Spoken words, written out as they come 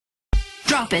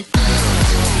Drop it.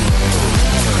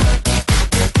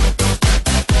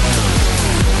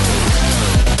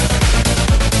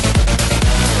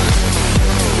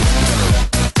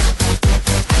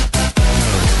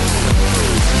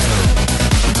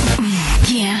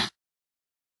 Yeah.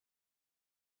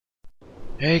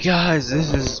 Hey guys,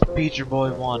 this is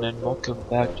PeterBoy1 and welcome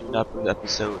back to another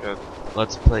episode of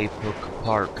Let's Play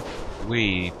PokéPark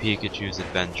Wii Pikachu's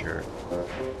Adventure.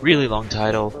 Really long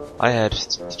title. I had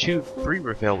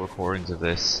three failed recordings of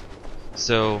this,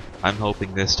 so I'm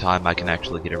hoping this time I can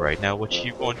actually get it right. Now, what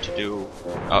you want to do?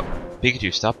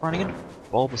 Pikachu, stop running into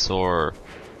Bulbasaur.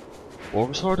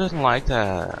 Bulbasaur doesn't like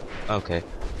that. Okay,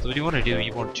 so what you want to do?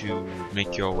 You want to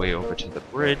make your way over to the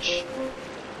bridge.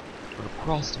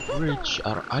 Across the bridge.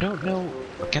 I don't know.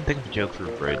 I can't think of a joke for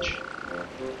a bridge.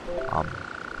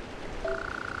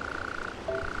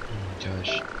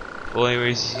 Gosh. Well,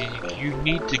 anyways, you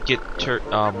need to get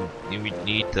you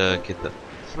need to get the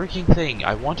freaking thing.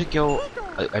 I want to go.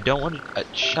 I don't want to.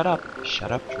 Shut up.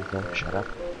 Shut up, Trico. Shut up.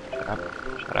 Shut up.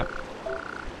 Shut up.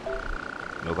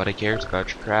 Nobody cares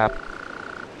about your crap.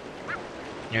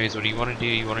 Anyways, what do you want to do?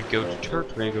 You want to go to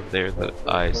Turtwig over there that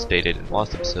I stated in the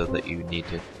last episode that you need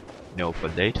to know for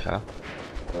later.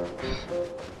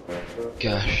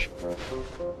 Gosh,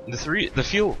 the three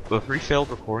failed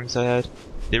recordings I had,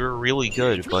 they were really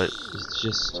good, but it's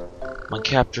just my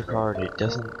capture card. It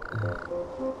doesn't.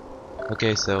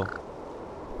 Okay, so,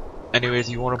 anyways,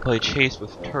 you want to play chase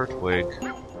with Turtwig,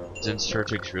 since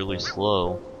Turtwig's really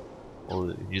slow.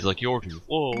 Well, he's like, you're too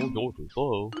slow. You're too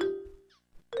slow.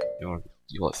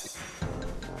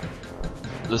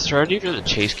 The strategy for the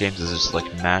chase games is just like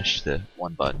mash the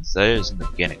one button. That is in the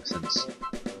beginning, since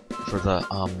for the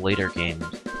later in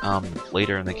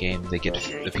the game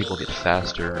the people get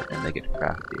faster and they get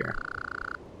craftier.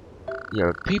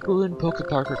 Yeah, people in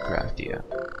PokéPark are craftier.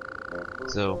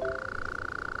 So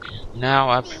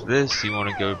now after this, you want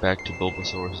to go back to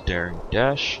Bulbasaur's Daring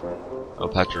Dash. Oh,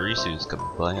 Pachirisu's coming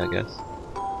to play, I guess.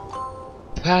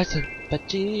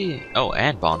 Pachi. Oh,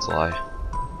 and Bonsai.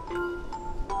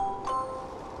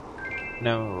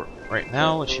 No, right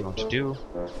now, what you want to do?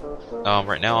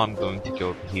 Right now I'm going to go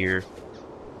over here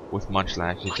with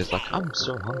Munchlax. It's just like, I'm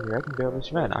so hungry, I can barely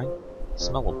survive. I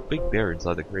smell a big berry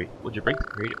inside the crate. Would you break the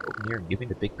crate open here and give me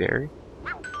the big berry?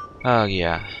 Oh,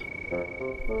 yeah.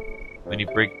 When you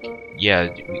break,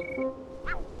 yeah,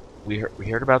 we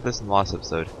heard about this in the last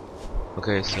episode.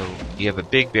 Okay, so you have a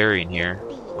big berry in here,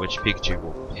 which Pikachu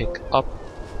will pick up,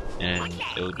 and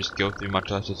it will just go through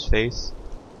Munchlax's face.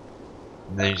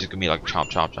 And then he's just gonna be like chomp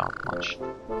chomp chomp munch.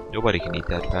 Nobody can eat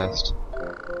that fast.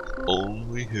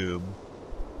 Only him.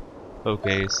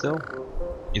 Okay, so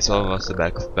you saw us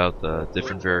about the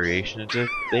different variations of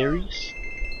berries.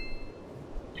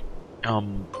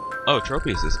 Oh,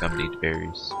 Tropius is gonna eat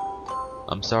berries.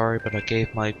 I'm sorry, but I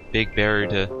gave my big berry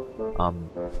to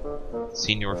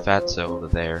Senior Fatso over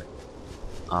there.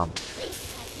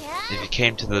 If you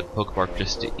came to the PokéPark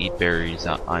just to eat berries,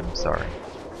 I'm sorry.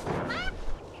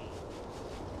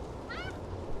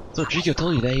 So Trico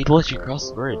told you that he'd let you cross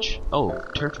the bridge. Oh,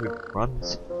 Turtwig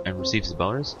runs and receives a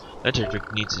bonus? Then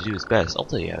Turtwig needs to do his best. I'll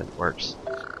tell you how it works.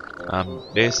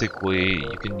 Basically,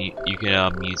 you can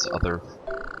use other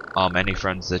any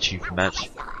friends that you've met,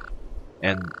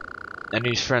 and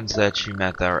any friends that you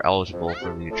met that are eligible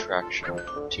for the attraction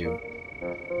to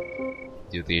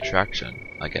do the attraction,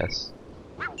 I guess.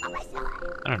 I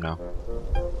don't know.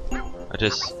 I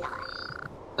just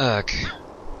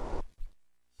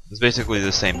it's basically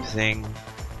the same thing.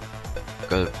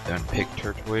 Go and pick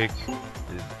Turtwig.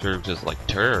 Turtwig's just like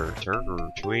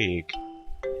Twig.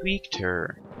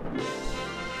 Tweak-tur.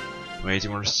 Anyways, you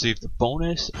want to receive the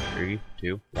bonus? 3,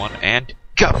 2, 1, and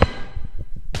go!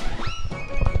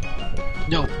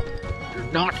 No!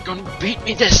 You're not gonna beat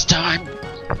me this time!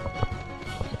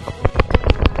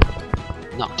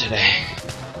 Not today.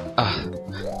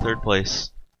 Third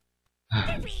place.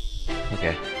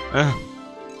 Okay.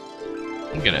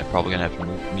 I'm probably gonna have to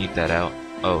meet that out.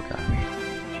 Oh god.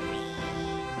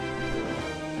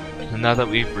 And now that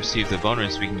we've received the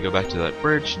bonus, we can go back to that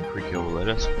bridge and Trico will let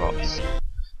us cross.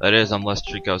 That is, unless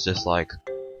Trico's just like,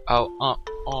 oh,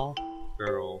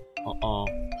 girl,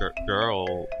 girl.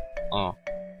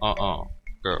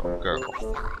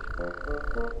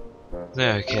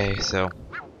 Okay, so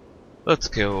let's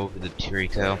go over to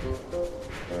Trico.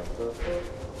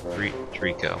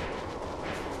 Trico.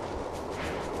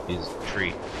 Is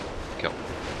tree. Go.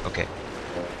 Okay.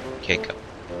 Go.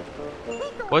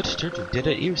 What? Turtwig did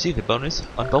it? You received the bonus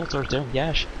on Bulbasaur's Daring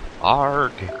Dash.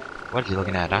 Arg! What are you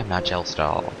looking at? I'm not jealous at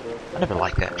all. I never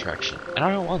liked that attraction, and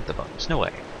I don't want the bonus. No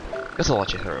way. Guess I'll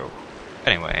let you through.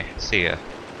 Anyway, see ya.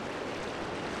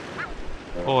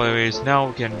 Well, anyways, now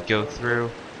we can go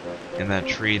through. In that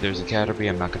tree, there's a Caterpie.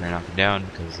 I'm not gonna knock it down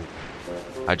because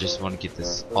I just want to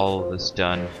get all of this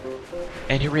done.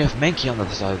 And here we have Mankey on the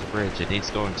other side of the bridge, and he's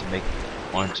going to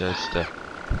want us to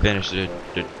finish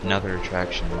another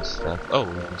attraction and stuff. Oh,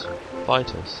 he's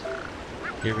fight us.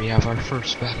 Here we have our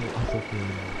first battle of the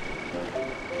game.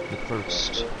 The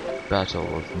first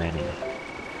battle of many.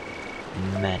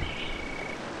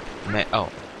 Oh.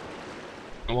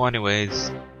 Well,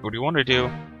 anyways, what do you want to do?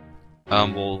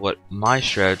 Well, what my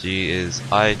strategy is,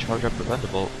 I charge up the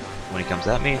Thunderbolt. When he comes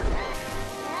at me,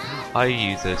 I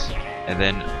use it, and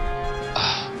then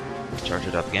charge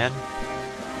it up again.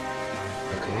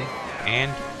 Okay,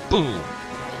 and boom!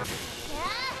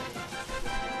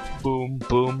 Boom,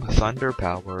 boom, thunder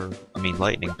power. I mean,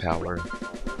 lightning power.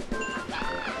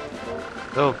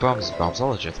 Oh, bombs, I'll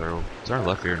let you through. Turn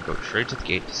left here and go straight to the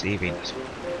gate to see Venus.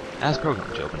 Ask Program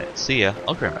to open it. See ya.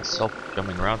 I'll grab myself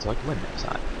jumping around so I can win next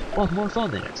time. We'll have more fun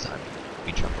the next time.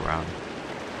 We jump around.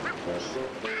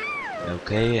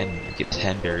 Okay, and we get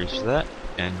 10 berries for that.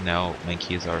 And now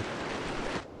Mankey is our...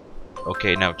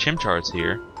 Okay, now Chimchar is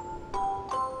here.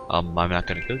 I'm not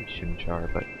gonna go to Chimchar,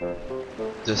 but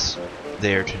just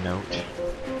there to note.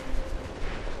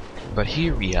 But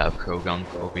here we have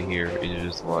Krogunk over here. It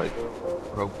is like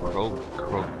Crow.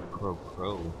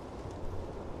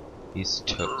 He's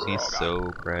toast. He's so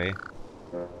gray.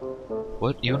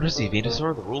 What? You want to see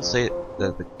Venusaur? The rules say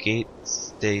that the gate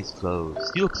stays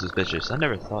closed. You look suspicious. I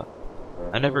never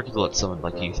could let someone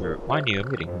like you through. Mind you, I'm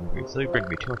getting hungry, so you bring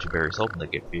me 200 berries. I'll open the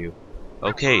gate for you.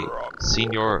 Okay,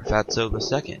 Senior Fatso the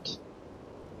Second.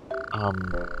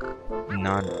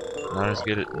 Not as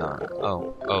good at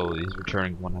Oh, he's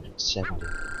returning 170.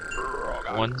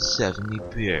 170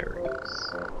 berries.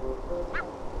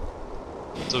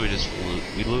 So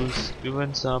we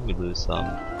win some, we lose some.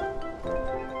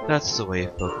 That's the way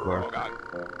of PokéPark.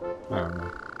 I don't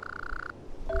know.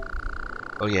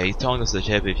 Oh yeah, he's telling us the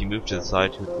tip, if you move to the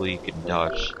side too quickly, you can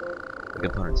dodge the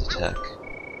opponent's attack.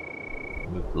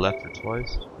 Move left or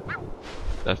twice?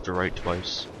 Left or right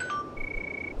twice.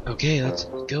 Okay, let's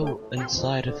go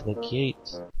inside of the gate.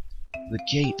 The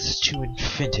gates to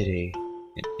infinity.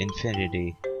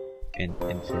 Infinity.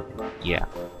 Yeah.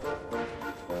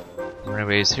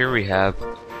 Anyways, here we have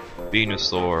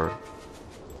Venusaur,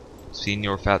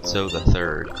 Senior Fatso the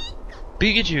Third.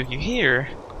 Pikachu, you here?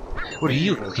 What are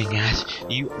you looking at?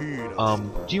 Do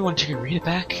you want to read it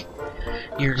back?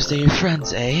 You're to stay your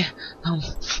friends, eh?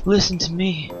 Listen to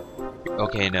me.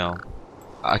 Okay, no.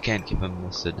 I can't give him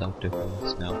the seductive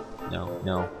voice. No.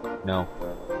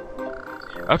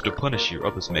 I have to punish you,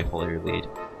 others may follow your lead.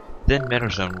 Then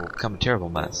Metazone will become a terrible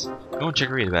mess. You want to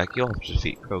check read it back, you'll have to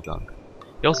defeat Krogunk.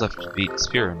 You also have to beat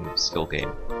Spear in the skill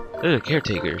game. They're the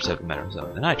caretakers of the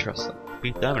Metazone, and I trust them.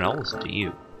 Beat them and I'll listen to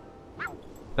you.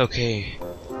 Okay,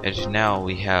 and now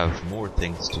we have more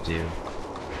things to do.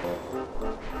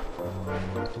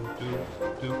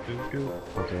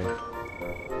 Okay.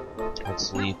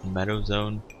 Let's leave the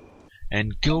Metazone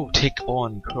and go take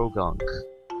on Krogunk.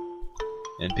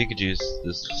 And Pikachu's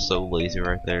just so lazy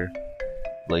right there.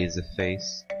 Lazy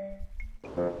face.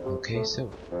 Okay,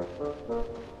 so.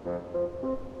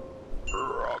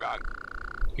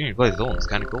 Getting to play Zolan is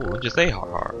kinda cool. Just say har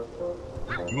har.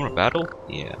 You wanna battle?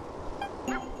 Yeah.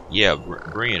 Yeah,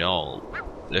 bring it on.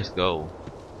 Let's go.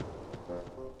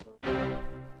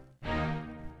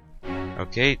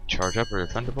 Okay, charge up with a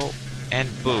Thunderbolt, and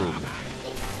boom.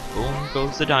 Boom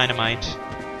goes the dynamite.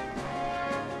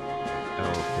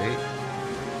 Okay.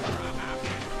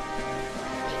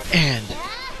 And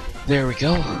there we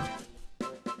go.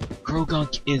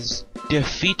 Krogunk is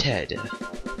defeated.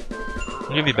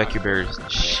 I'll give you back your berries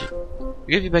and shit. I'll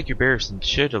give you back your berries and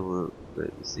shit a little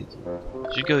bit. You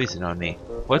should go easy on me.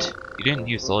 What? You didn't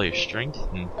use all your strength?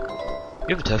 You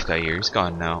have a tough guy here. He's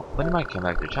gone now. But he might come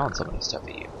back to challenge someone to stuff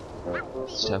at you.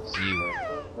 Stuffs you.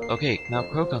 Okay, now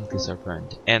Krogunk is our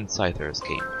friend, and Scyther is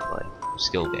game to play.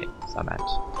 Skill games, I meant.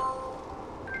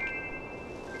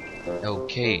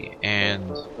 Okay,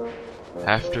 and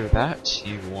after that,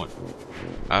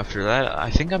 I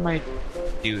think I might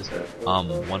do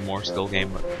one more skill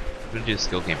game. I'm gonna do a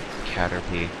skill game with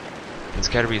Caterpie. Because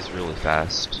Caterpie is really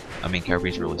fast. I mean, Caterpie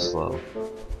is really slow.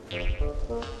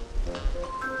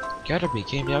 Caterpie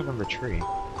came down from the tree.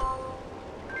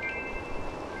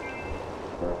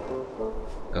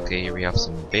 Okay, here we have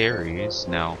some berries.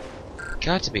 Now,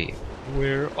 Caterpie,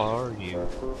 where are you?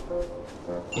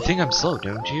 You think I'm slow,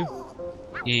 don't you?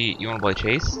 You wanna play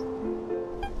chase?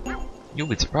 You'll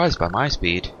be surprised by my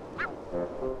speed.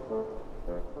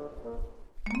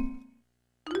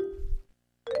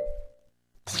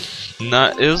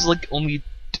 It was like only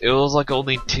It was like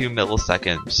only 2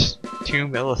 milliseconds. 2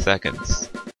 milliseconds.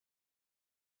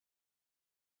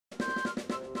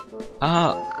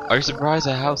 Are you surprised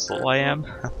at how slow I am?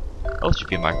 I'll let you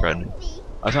be my friend.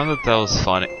 I found that was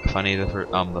funny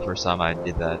the first time I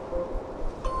did that.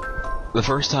 The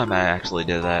first time I actually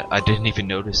did that, I didn't even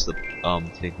notice the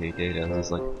thing they did. I was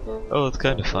just like, oh, it's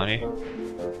kind of funny.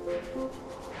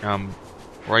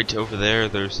 Right over there,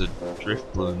 there's a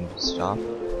drift balloon stop.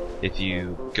 If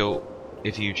you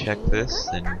check this,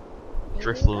 then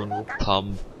drift balloon will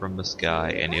come from the sky,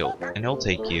 and it'll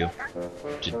take you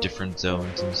to different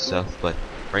zones and stuff. But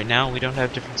right now, we don't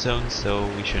have different zones, so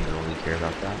we shouldn't really care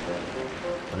about that.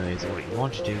 But anyways, what you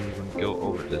want to do, you want to go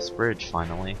over this bridge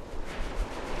finally.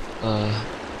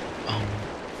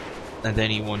 And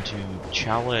then you want to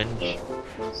challenge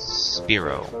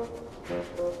Spiro.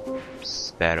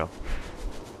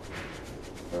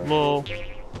 Lol.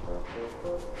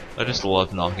 I just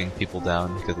love knocking people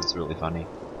down because it's really funny.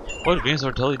 What did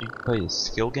Venusaur tell you to play a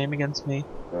skill game against me?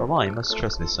 Or why? You must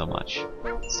trust me so much.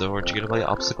 So aren't you gonna play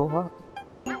obstacle hop?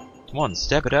 Come on,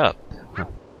 step it up.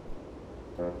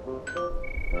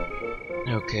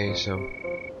 Okay, so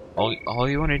all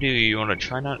you want to do, you want to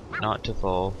try not to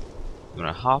fall. You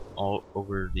want to hop all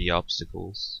over the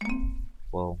obstacles.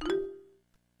 Well,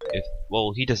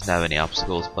 he doesn't have any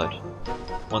obstacles, but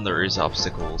when there is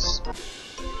obstacles,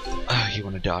 you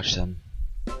want to dodge them.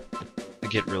 They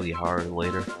get really hard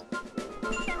later.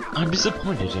 I'm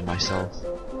disappointed in myself.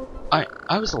 I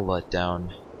was a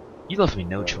letdown. You left me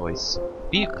no choice.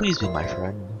 Please be my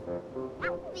friend.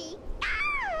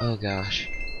 Oh gosh.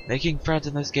 Making friends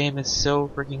in this game is so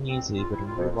freaking easy, but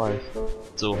in real life,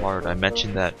 it's so hard. I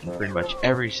mentioned that in pretty much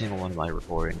every single one of my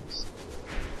recordings.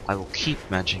 I will keep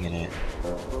mentioning it.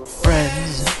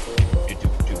 Friends!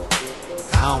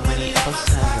 How many of us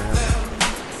have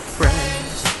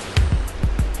friends?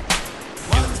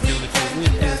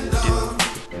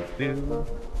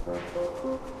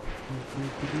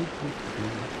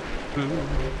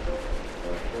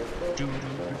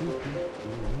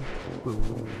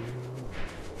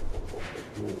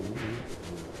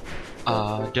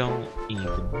 I don't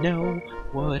even know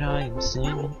what I am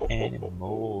singing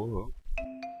anymore.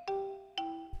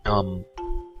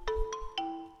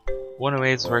 One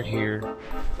way is right here.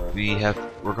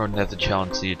 We're going to have to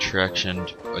challenge the attraction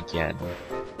again.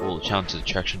 Well, challenge the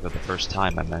attraction for the first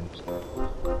time, I meant.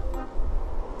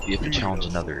 You have to challenge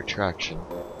another attraction.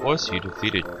 Once you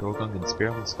defeated Krogung and Spear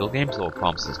in skill games, well,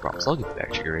 promises. I'll get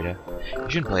back to you, Rita. You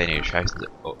shouldn't play any attractions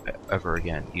ever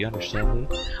again. Do you understand me?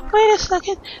 Wait a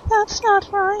second, that's not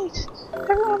right.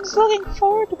 Everyone's looking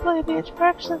forward to playing the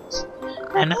attractions.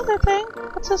 Another thing,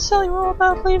 what's the silly rule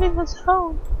about leaving the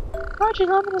zone? Why'd you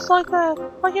limit us like that?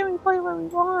 Why can't we play what we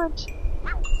want?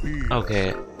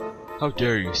 Okay. How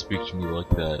dare you speak to me like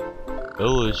that?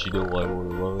 I'll let you know why I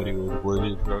won't allow anyone to play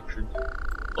the attraction.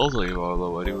 I'll tell you why I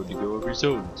allow anyone to go every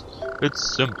zones.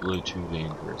 It's simply too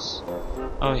dangerous.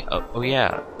 Oh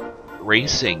yeah.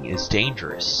 Racing is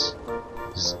dangerous.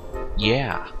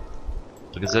 Yeah.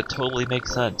 Because that totally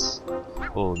makes sense.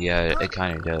 Well, yeah, it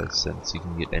kind of does, since you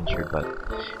can get injured, but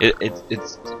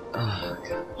it's oh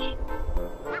gosh.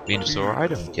 Venusaur, I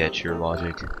don't get your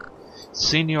logic.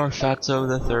 Senior Fatso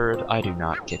the Third, I do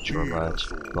not get your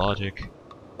logic.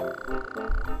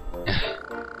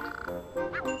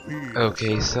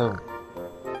 Okay, so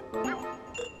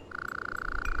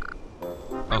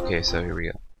here we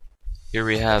go. Here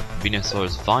we have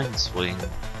Venusaur's Vine Swing,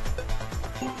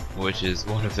 which is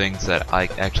one of the things that I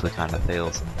actually kind of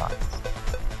fail sometimes.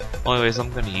 Well, anyways,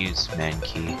 I'm gonna use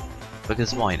Mankey,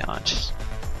 because why not?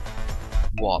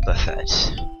 What the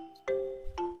fetch?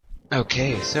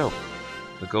 Okay, so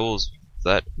the goal's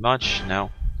that much.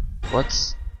 Now,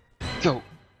 let's go.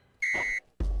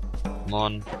 Come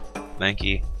on,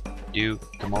 Mankey, dude.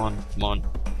 Come on,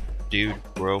 dude,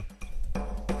 bro.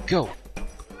 Go.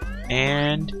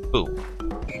 And boom.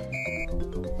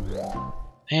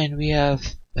 And we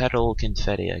have petal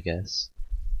confetti, I guess.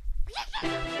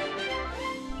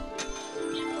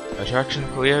 Attraction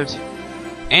cleared,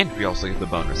 and we also get the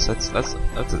bonus. That's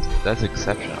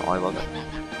exceptional. I love it.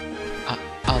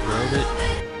 I'll roll it.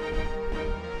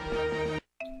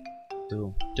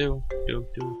 Do.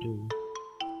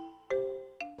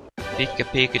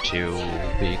 Pikachu.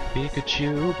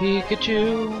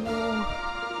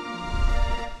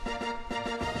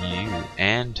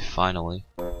 And finally,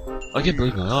 I can't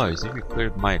believe my eyes. You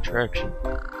cleared my attraction.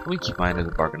 Let me keep my end of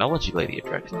the bargain. I'll let you play the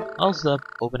attraction. I'll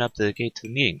open up the gate to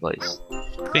the meeting place.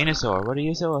 Venusaur, what are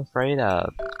you so afraid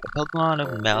of? The Pokemon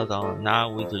of Melgon,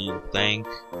 not what do you think?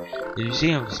 Did you see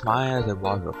him smile as he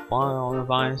walked a fun on the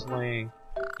Vine Swing?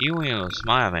 You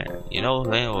smile, man. You know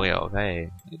they will be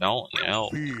okay. You don't,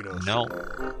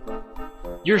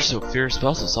 You're so fierce, but I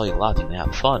also saw you laughing and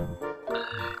have fun.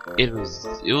 It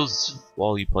was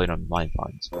while you played on my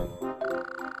fine swing.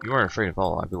 You weren't afraid of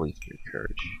all. I believed in your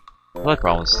courage. The only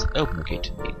problem was open the gate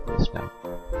to me this now.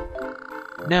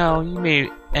 Now,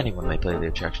 anyone may play the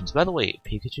attractions. By the way,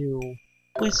 Pikachu,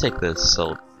 please take this to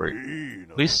celebrate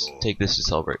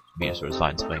Venusaur's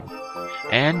fine swing.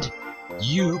 And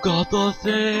you got the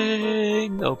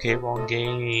thing! Okay, wrong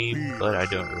game, but I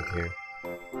don't really care.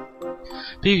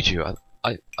 Pikachu,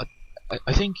 I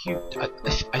think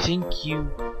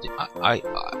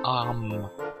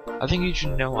you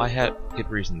should know I had good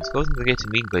reasons. Closing the gate to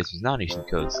Mean Place was not ancient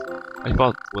codes. I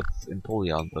fought with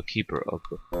Empoleon, the keeper of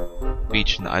the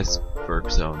beach and the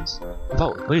iceberg zones. I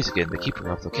fought with Blaziken, the keeper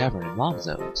of the cavern and lava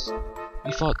zones.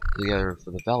 We fought together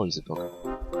for the valleys of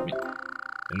Pokemon.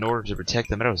 In order to protect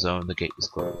the Meadow Zone, the gate was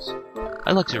closed.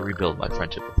 I'd like to rebuild my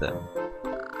friendship with them.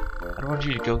 I want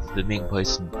you to go to the Ming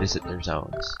Place and visit their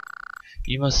zones.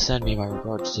 You must send me my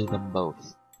regards to them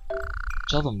both.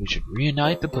 Tell them we should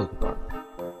reunite the PokéPark.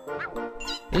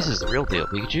 This is the real deal,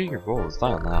 Pikachu. Your role is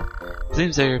vital now. It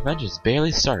seems that your adventure's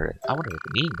barely started. I wonder what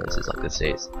the meeting place is like these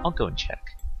days. I'll go and check.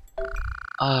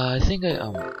 I think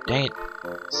dang it.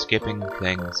 Skipping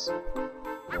things.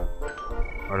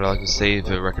 Would I like to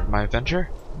save a record of my adventure?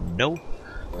 No,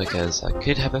 because I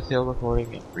could have a failed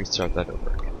recording and restart that over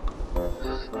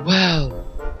again. Well,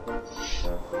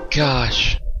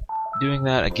 gosh, doing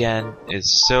that again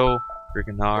is so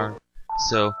freaking hard.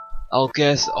 So,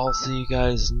 guess I'll see you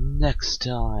guys next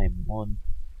time on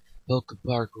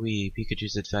PokéPark Wii,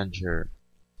 Pikachu's Adventure.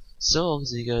 So, I'll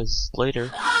see you guys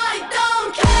later. I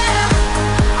don't care!